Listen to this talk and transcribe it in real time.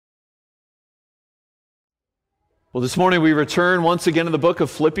Well, this morning we return once again to the book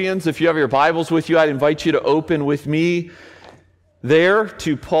of Philippians. If you have your Bibles with you, I'd invite you to open with me there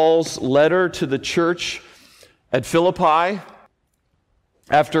to Paul's letter to the church at Philippi.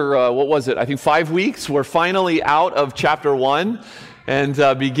 After, 5 weeks, we're finally out of chapter 1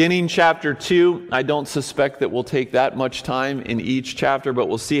 and beginning chapter 2. I don't suspect that we'll take that much time in each chapter, but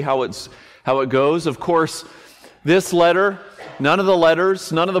we'll see how it goes. Of course, this letter, none of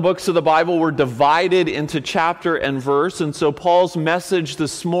the books of the Bible were divided into chapter and verse, and so Paul's message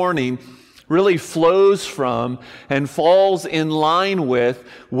this morning really flows from and falls in line with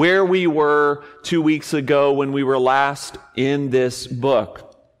where we were 2 weeks ago when we were last in this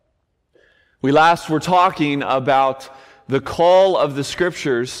book. We last were talking about the call of the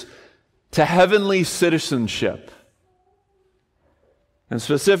Scriptures to heavenly citizenship, and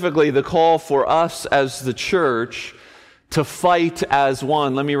specifically the call for us as the church to fight as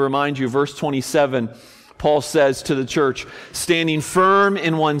one. Let me remind you, verse 27, Paul says to the church, standing firm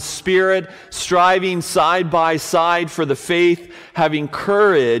in one spirit, striving side by side for the faith, having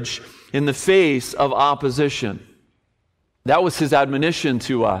courage in the face of opposition. That was his admonition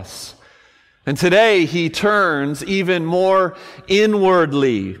to us. And today he turns even more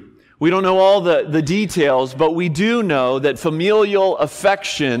inwardly. We don't know all the details, but we do know that familial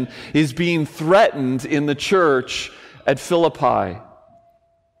affection is being threatened in the church at Philippi.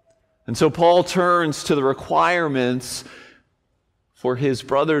 And so Paul turns to the requirements for his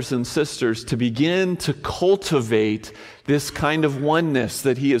brothers and sisters to begin to cultivate this kind of oneness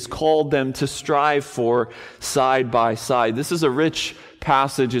that he has called them to strive for side by side. This is a rich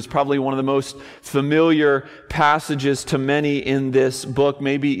passage. It's probably one of the most familiar passages to many in this book,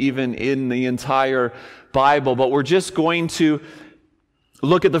 maybe even in the entire Bible. But we're just going to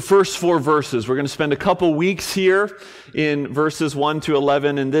look at the first 4 verses. We're going to spend a couple weeks here in verses 1 to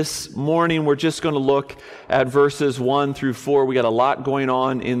 11, and this morning we're just going to look at verses 1 through 4. We got a lot going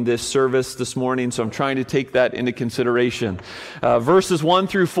on in this service this morning, so I'm trying to take that into consideration. Verses 1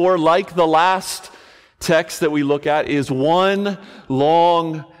 through 4, like the last text that we look at, is one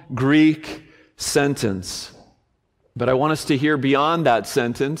long Greek sentence. But I want us to hear beyond that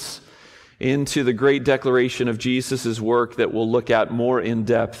sentence into the great declaration of Jesus' work that we'll look at more in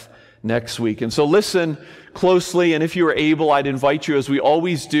depth next week. And so listen closely, and if you are able, I'd invite you, as we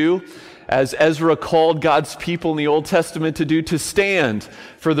always do, as Ezra called God's people in the Old Testament to do, to stand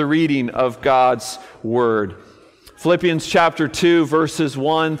for the reading of God's Word. Philippians chapter 2, verses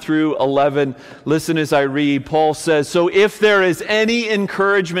 1 through 11. Listen as I read. Paul says, "So if there is any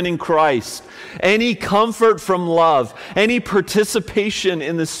encouragement in Christ, any comfort from love, any participation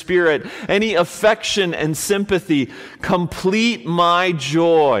in the Spirit, any affection and sympathy, complete my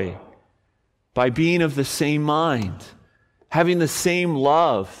joy by being of the same mind, having the same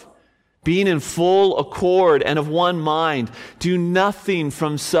love, being in full accord and of one mind. Do nothing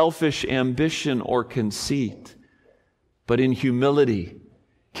from selfish ambition or conceit, but in humility,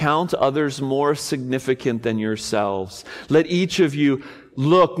 count others more significant than yourselves. Let each of you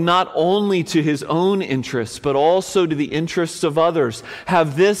look not only to his own interests, but also to the interests of others.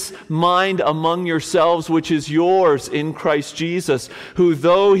 Have this mind among yourselves, which is yours in Christ Jesus, who,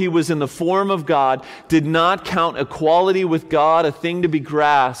 though he was in the form of God, did not count equality with God a thing to be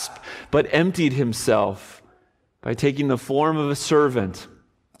grasped, but emptied himself by taking the form of a servant,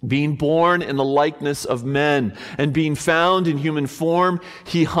 being born in the likeness of men, and being found in human form,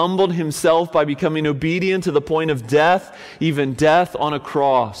 he humbled himself by becoming obedient to the point of death, even death on a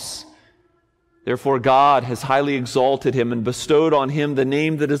cross. Therefore God has highly exalted him and bestowed on him the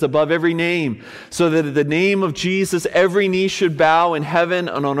name that is above every name, so that at the name of Jesus every knee should bow in heaven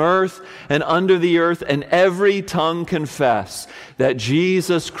and on earth and under the earth, and every tongue confess that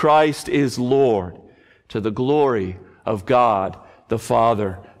Jesus Christ is Lord, to the glory of God the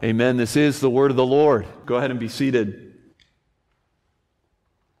Father." Amen. This is the word of the Lord. Go ahead and be seated.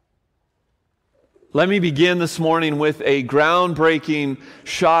 Let me begin this morning with a groundbreaking,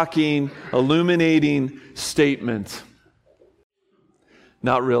 shocking, illuminating statement.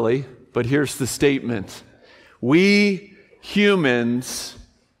 Not really, but here's the statement. We humans,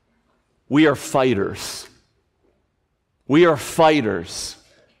 we are fighters. We are fighters.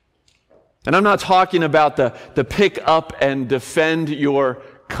 And I'm not talking about the pick up and defend your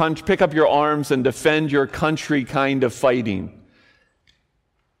country, pick up your arms and defend your country kind of fighting.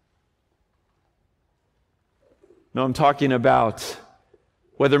 No, I'm talking about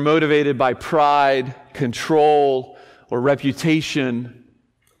whether motivated by pride, control, or reputation,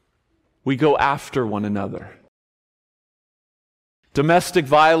 we go after one another. Domestic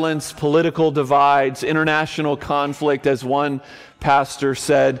violence, political divides, international conflict, as one pastor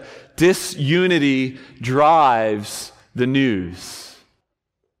said, disunity drives the news.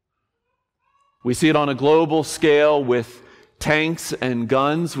 We see it on a global scale with tanks and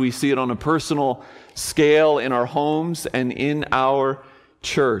guns. We see it on a personal scale in our homes and in our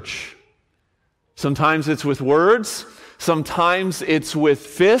church. Sometimes it's with words. Sometimes it's with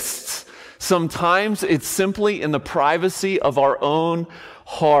fists. Sometimes it's simply in the privacy of our own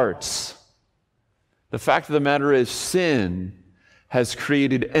hearts. The fact of the matter is, sin has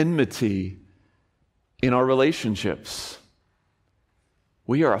created enmity in our relationships.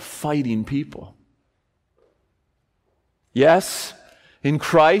 We are a fighting people. Yes, in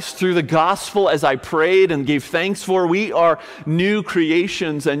Christ, through the gospel, as I prayed and gave thanks for, we are new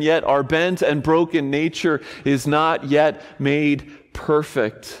creations, and yet our bent and broken nature is not yet made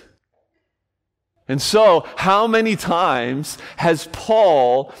perfect. And so, how many times has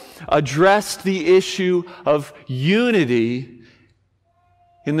Paul addressed the issue of unity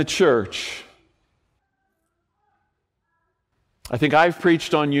in the church? I think I've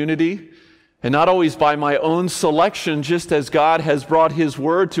preached on unity, and not always by my own selection, just as God has brought His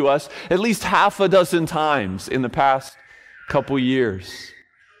word to us at least half a dozen times in the past couple years.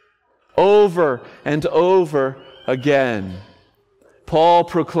 Over and over again. Paul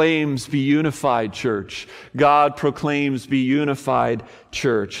proclaims, be unified, church. God proclaims, be unified,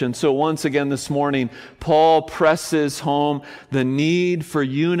 church. And so once again this morning, Paul presses home the need for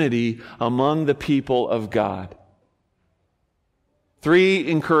unity among the people of God. 3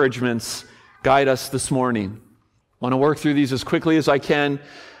 encouragements guide us this morning. I want to work through these as quickly as I can.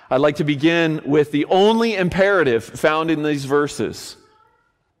 I'd like to begin with the only imperative found in these verses.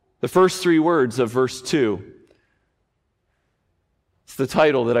 The first 3 words of verse 2. It's the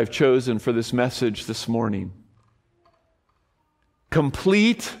title that I've chosen for this message this morning.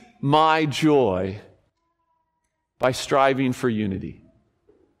 Complete my joy by striving for unity.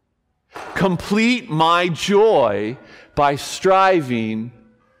 Complete my joy by striving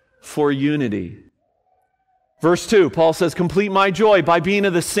for unity. Verse 2, Paul says, complete my joy by being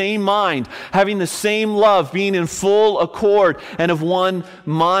of the same mind, having the same love, being in full accord and of one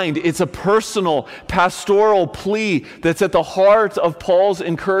mind. It's a personal, pastoral plea that's at the heart of Paul's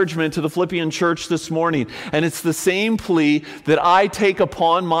encouragement to the Philippian church this morning. And it's the same plea that I take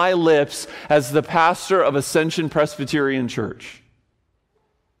upon my lips as the pastor of Ascension Presbyterian Church.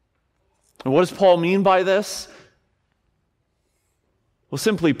 And what does Paul mean by this? Well,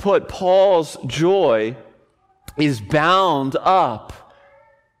 simply put, Paul's joy is bound up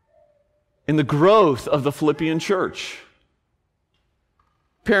in the growth of the Philippian church.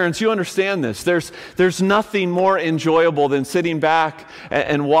 Parents, you understand this. There's nothing more enjoyable than sitting back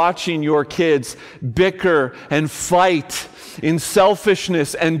and watching your kids bicker and fight in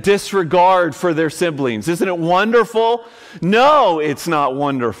selfishness and disregard for their siblings. Isn't it wonderful? No, it's not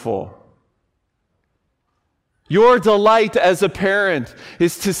wonderful. Your delight as a parent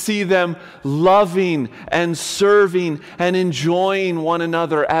is to see them loving and serving and enjoying one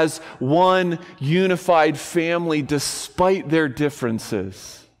another as one unified family despite their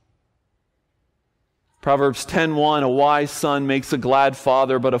differences. Proverbs 10:1, a wise son makes a glad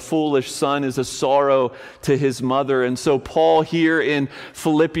father, but a foolish son is a sorrow to his mother. And so Paul here in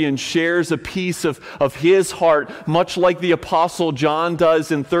Philippians shares a piece of his heart, much like the Apostle John does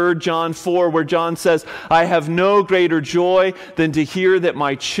in 3 John 4, where John says, I have no greater joy than to hear that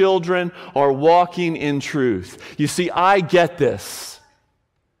my children are walking in truth. You see, I get this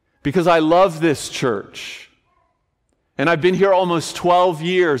because I love this church. And I've been here almost 12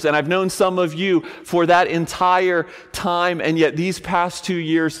 years, and I've known some of you for that entire time, and yet these past 2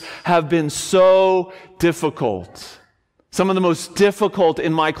 years have been so difficult. Some of the most difficult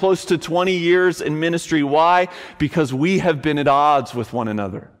in my close to 20 years in ministry. Why? Because we have been at odds with one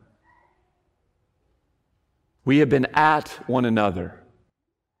another. We have been at one another.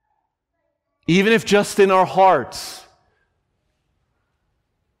 Even if just in our hearts.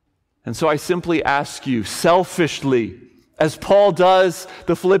 And so I simply ask you, selfishly, as Paul does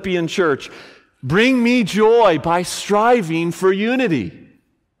the Philippian church, bring me joy by striving for unity.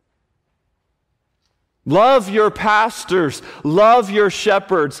 Love your pastors, love your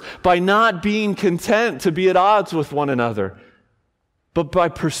shepherds by not being content to be at odds with one another, but by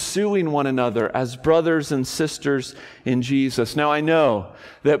pursuing one another as brothers and sisters in Jesus. Now I know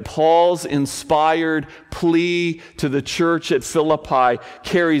that Paul's inspired plea to the church at Philippi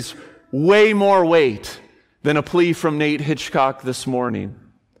carries way more weight than a plea from Nate Hitchcock this morning.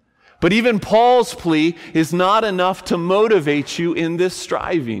 But even Paul's plea is not enough to motivate you in this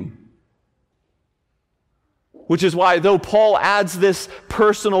striving. Which is why, though Paul adds this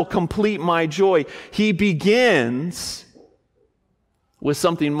personal, complete my joy, he begins with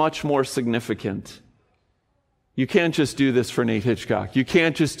something much more significant. You can't just do this for Nate Hitchcock. You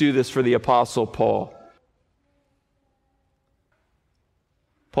can't just do this for the Apostle Paul.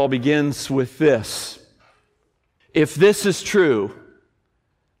 Paul begins with this. If this is true,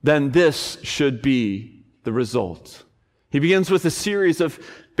 then this should be the result. He begins with a series of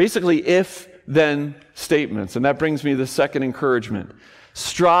basically if-then statements. And that brings me to the second encouragement.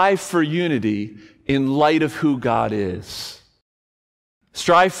 Strive for unity in light of who God is.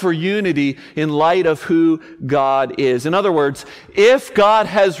 Strive for unity in light of who God is. In other words, if God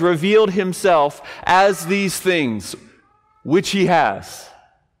has revealed himself as these things, which he has,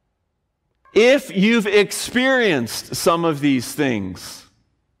 if you've experienced some of these things,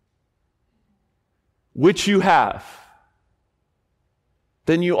 which you have,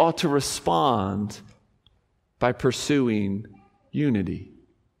 then you ought to respond by pursuing unity.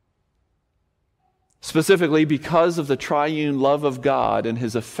 Specifically, because of the triune love of God and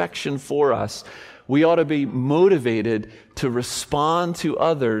his affection for us, we ought to be motivated to respond to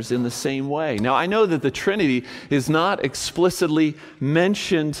others in the same way. Now, I know that the Trinity is not explicitly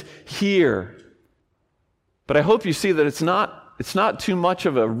mentioned here, but I hope you see that it's not too much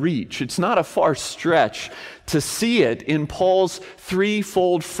of a reach. It's not a far stretch to see it in Paul's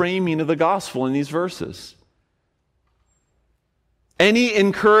threefold framing of the gospel in these verses. Any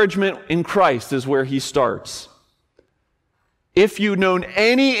encouragement in Christ is where he starts. If you've known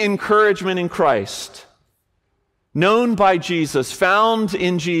any encouragement in Christ, known by Jesus, found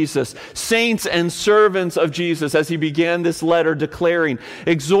in Jesus, saints and servants of Jesus, as he began this letter declaring,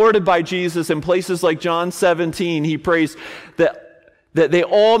 exhorted by Jesus in places like John 17, he prays that they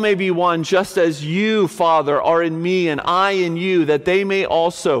all may be one, just as you, Father, are in me and I in you, that they may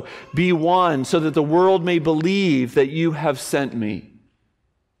also be one, so that the world may believe that you have sent me.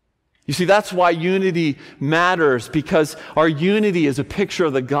 You see, that's why unity matters, because our unity is a picture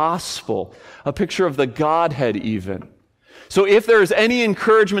of the gospel, a picture of the Godhead even. So if there is any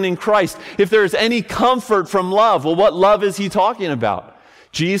encouragement in Christ, if there is any comfort from love, well, what love is he talking about?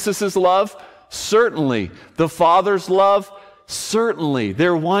 Jesus' love? Certainly. The Father's love? Certainly.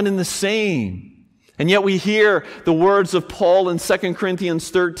 They're one and the same. And yet we hear the words of Paul in 2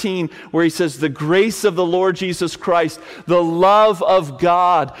 Corinthians 13, where he says, the grace of the Lord Jesus Christ, the love of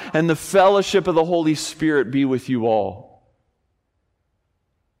God, and the fellowship of the Holy Spirit be with you all.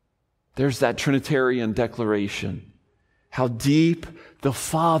 There's that Trinitarian declaration. How deep the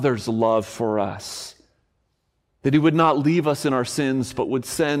Father's love for us. That he would not leave us in our sins, but would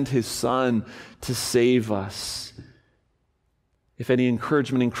send his Son to save us. If any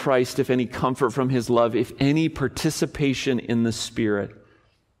encouragement in Christ, if any comfort from his love, if any participation in the Spirit.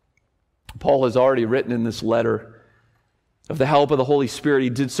 Paul has already written in this letter of the help of the Holy Spirit.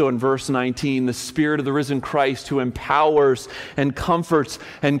 He did so in verse 19, the Spirit of the risen Christ who empowers and comforts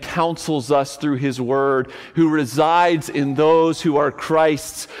and counsels us through his word, who resides in those who are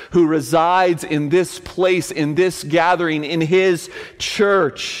Christ's, who resides in this place, in this gathering, in his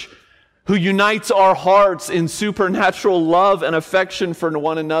church, who unites our hearts in supernatural love and affection for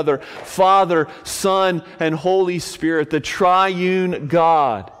one another, Father, Son, and Holy Spirit, the triune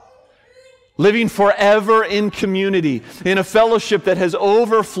God, living forever in community, in a fellowship that has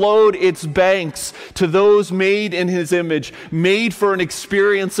overflowed its banks to those made in his image, made for an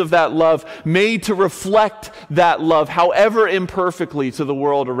experience of that love, made to reflect that love, however imperfectly, to the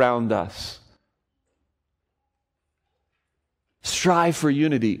world around us. Strive for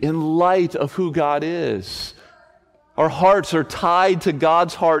unity in light of who God is. Our hearts are tied to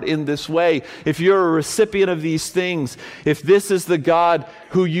God's heart in this way. If you're a recipient of these things, if this is the God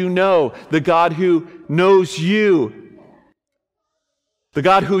who you know, the God who knows you, the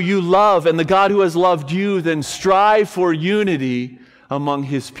God who you love, and the God who has loved you, then strive for unity among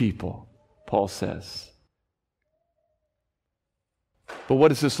his people, Paul says. But what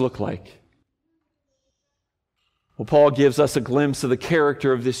does this look like? Well, Paul gives us a glimpse of the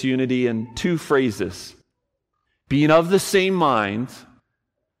character of this unity in two phrases. Being of the same mind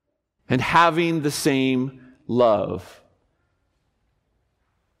and having the same love.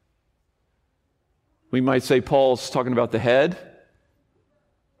 We might say Paul's talking about the head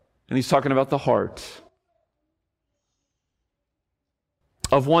and he's talking about the heart.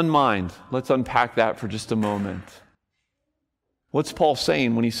 Of one mind. Let's unpack that for just a moment. What's Paul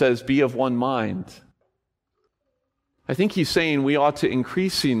saying when he says be of one mind? I think he's saying we ought to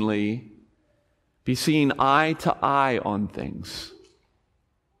increasingly be seeing eye to eye on things.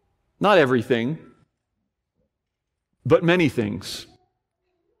 Not everything, but many things.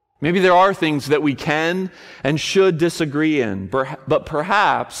 Maybe there are things that we can and should disagree in, but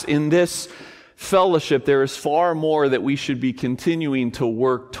perhaps in this fellowship there is far more that we should be continuing to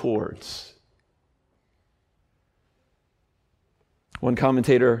work towards. One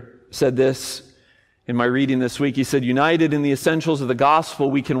commentator said this in my reading this week. He said, "United in the essentials of the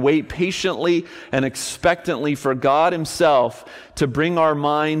gospel, we can wait patiently and expectantly for God himself to bring our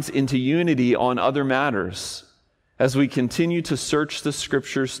minds into unity on other matters, as we continue to search the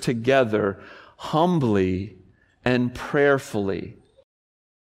scriptures together humbly and prayerfully."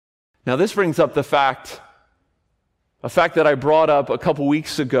 Now this brings up a fact that I brought up a couple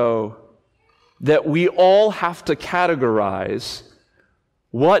weeks ago, that we all have to categorize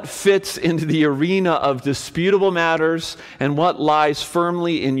what fits into the arena of disputable matters and what lies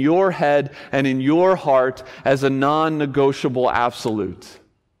firmly in your head and in your heart as a non-negotiable absolute.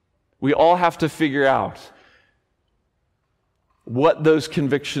 We all have to figure out what those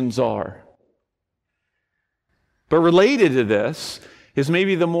convictions are. But related to this is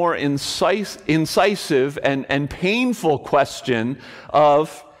maybe the more incisive and painful question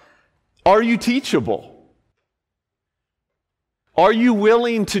of, are you teachable? Are you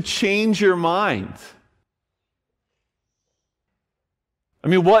willing to change your mind? I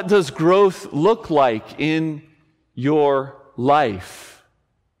mean, what does growth look like in your life?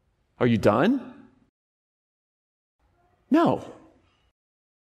 Are you done? No.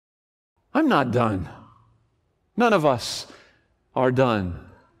 I'm not done. None of us are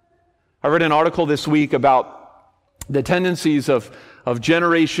done. I read an article this week about the tendencies of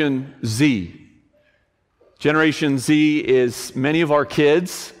Generation Z. Generation Z is many of our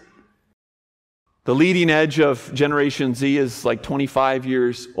kids. The leading edge of Generation Z is like 25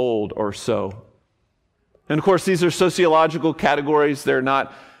 years old or so. And of course, these are sociological categories. They're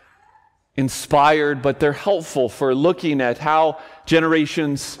not inspired, but they're helpful for looking at how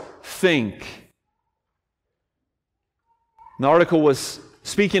generations think. The article was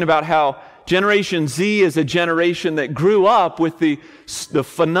speaking about how Generation Z is a generation that grew up with the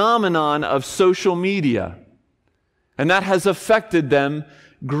phenomenon of social media. And that has affected them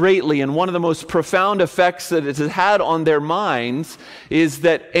greatly. And one of the most profound effects that it has had on their minds is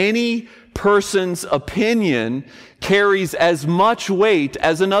that any person's opinion carries as much weight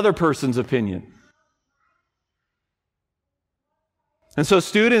as another person's opinion. And so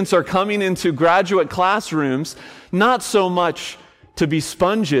students are coming into graduate classrooms not so much to be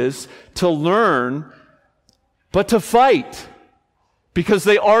sponges, to learn, but to fight, because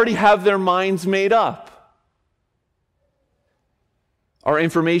they already have their minds made up. Our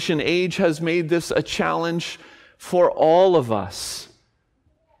information age has made this a challenge for all of us.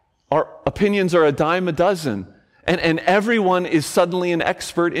 Our opinions are a dime a dozen, and everyone is suddenly an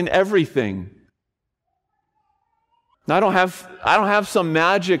expert in everything. Now, I don't have some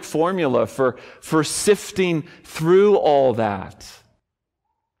magic formula for sifting through all that.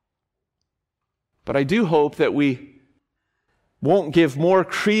 But I do hope that we won't give more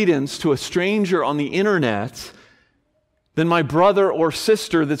credence to a stranger on the internet than my brother or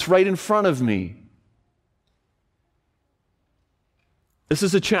sister that's right in front of me. This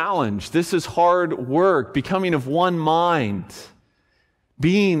is a challenge. This is hard work, becoming of one mind,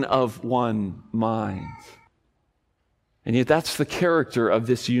 being of one mind. And yet that's the character of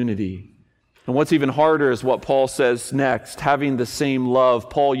this unity. And what's even harder is what Paul says next, having the same love.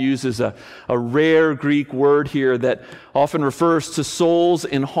 Paul uses a rare Greek word here that often refers to souls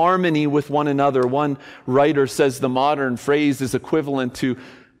in harmony with one another. One writer says the modern phrase is equivalent to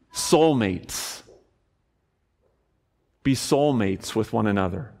soulmates. Be soulmates with one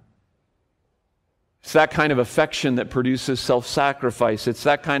another. It's that kind of affection that produces self-sacrifice. It's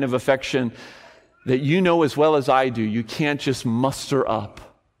that kind of affection that you know as well as I do, you can't just muster up.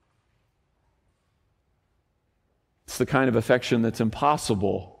 It's the kind of affection that's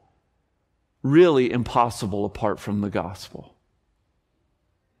impossible, really impossible apart from the gospel.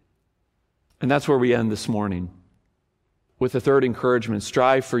 And that's where we end this morning with the third encouragement: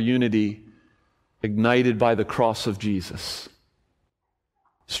 strive for unity ignited by the cross of Jesus.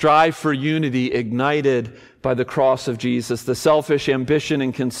 Strive for unity ignited by the cross of Jesus. The selfish ambition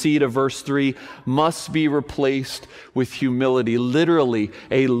and conceit of verse 3 must be replaced with humility, literally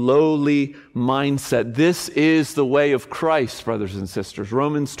a lowly mindset. This is the way of Christ, brothers and sisters.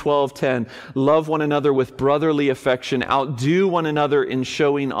 Romans 12:10, love one another with brotherly affection, outdo one another in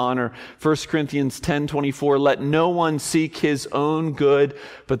showing honor. 1 Corinthians 10:24, let no one seek his own good,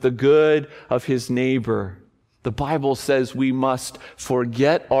 but the good of his neighbor. The Bible says we must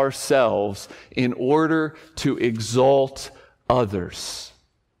forget ourselves in order to exalt others.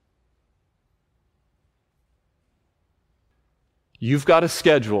 You've got a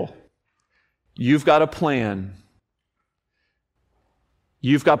schedule. You've got a plan.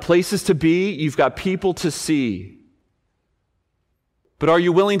 You've got places to be. You've got people to see. But are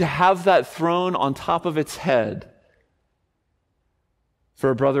you willing to have that thrown on top of its head for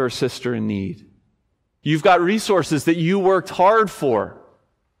a brother or sister in need? You've got resources that you worked hard for.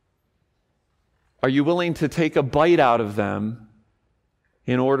 Are you willing to take a bite out of them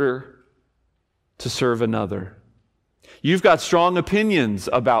in order to serve another? You've got strong opinions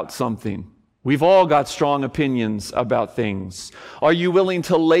about something. We've all got strong opinions about things. Are you willing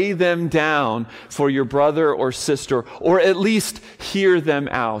to lay them down for your brother or sister, or at least hear them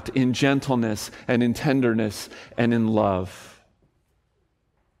out in gentleness and in tenderness and in love?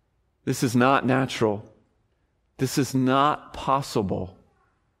 This is not natural. This is not possible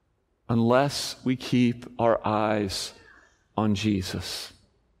unless we keep our eyes on Jesus.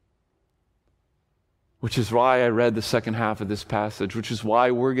 Which is why I read the second half of this passage, which is why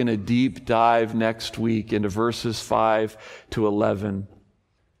we're going to deep dive next week into verses 5 to 11.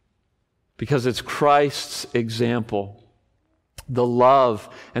 Because it's Christ's example, the love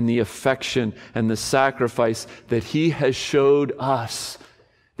and the affection and the sacrifice that he has showed us,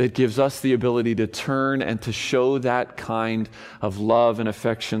 that gives us the ability to turn and to show that kind of love and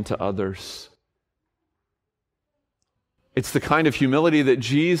affection to others. It's the kind of humility that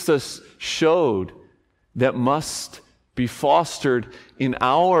Jesus showed that must be fostered in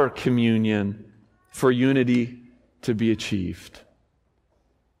our communion for unity to be achieved.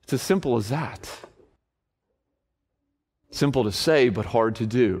 It's as simple as that. Simple to say, but hard to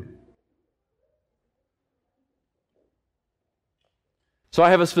do. So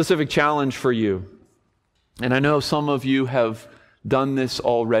I have a specific challenge for you. And I know some of you have done this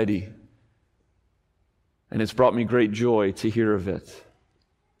already. And it's brought me great joy to hear of it.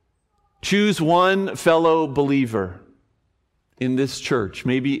 Choose one fellow believer in this church,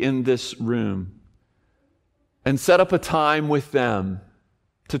 maybe in this room, and set up a time with them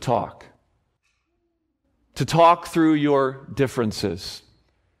to talk through your differences,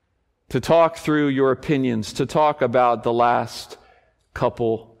 to talk through your opinions, to talk about the last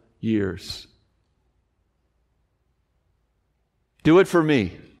couple years. Do it for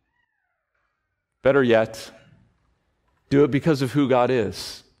me. Better yet, do it because of who God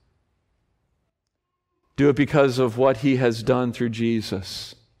is. Do it because of what he has done through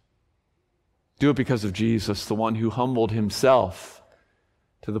Jesus. Do it because of Jesus, the one who humbled himself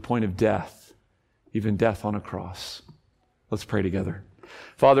to the point of death, even death on a cross. Let's pray together.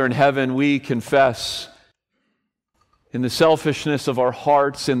 Father in heaven, we confess in the selfishness of our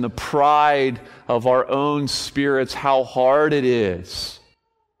hearts, in the pride of our own spirits, how hard it is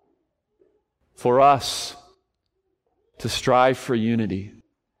for us to strive for unity,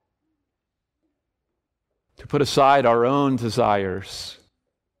 to put aside our own desires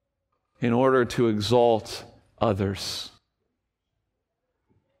in order to exalt others.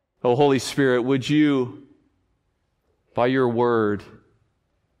 Oh, Holy Spirit, would you, by your word,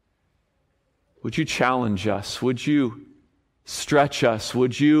 would you challenge us? Would you stretch us?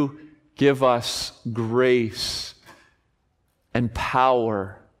 Would you give us grace and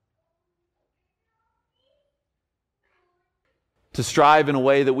power to strive in a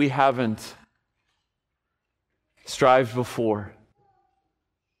way that we haven't strived before?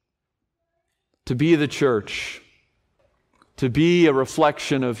 To be the church, to be a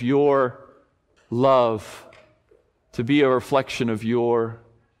reflection of your love, to be a reflection of your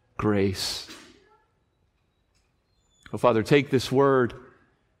grace. Oh, Father, take this word,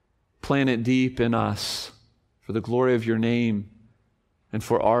 plant it deep in us for the glory of your name and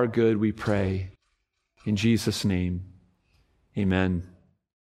for our good, we pray. In Jesus' name, amen.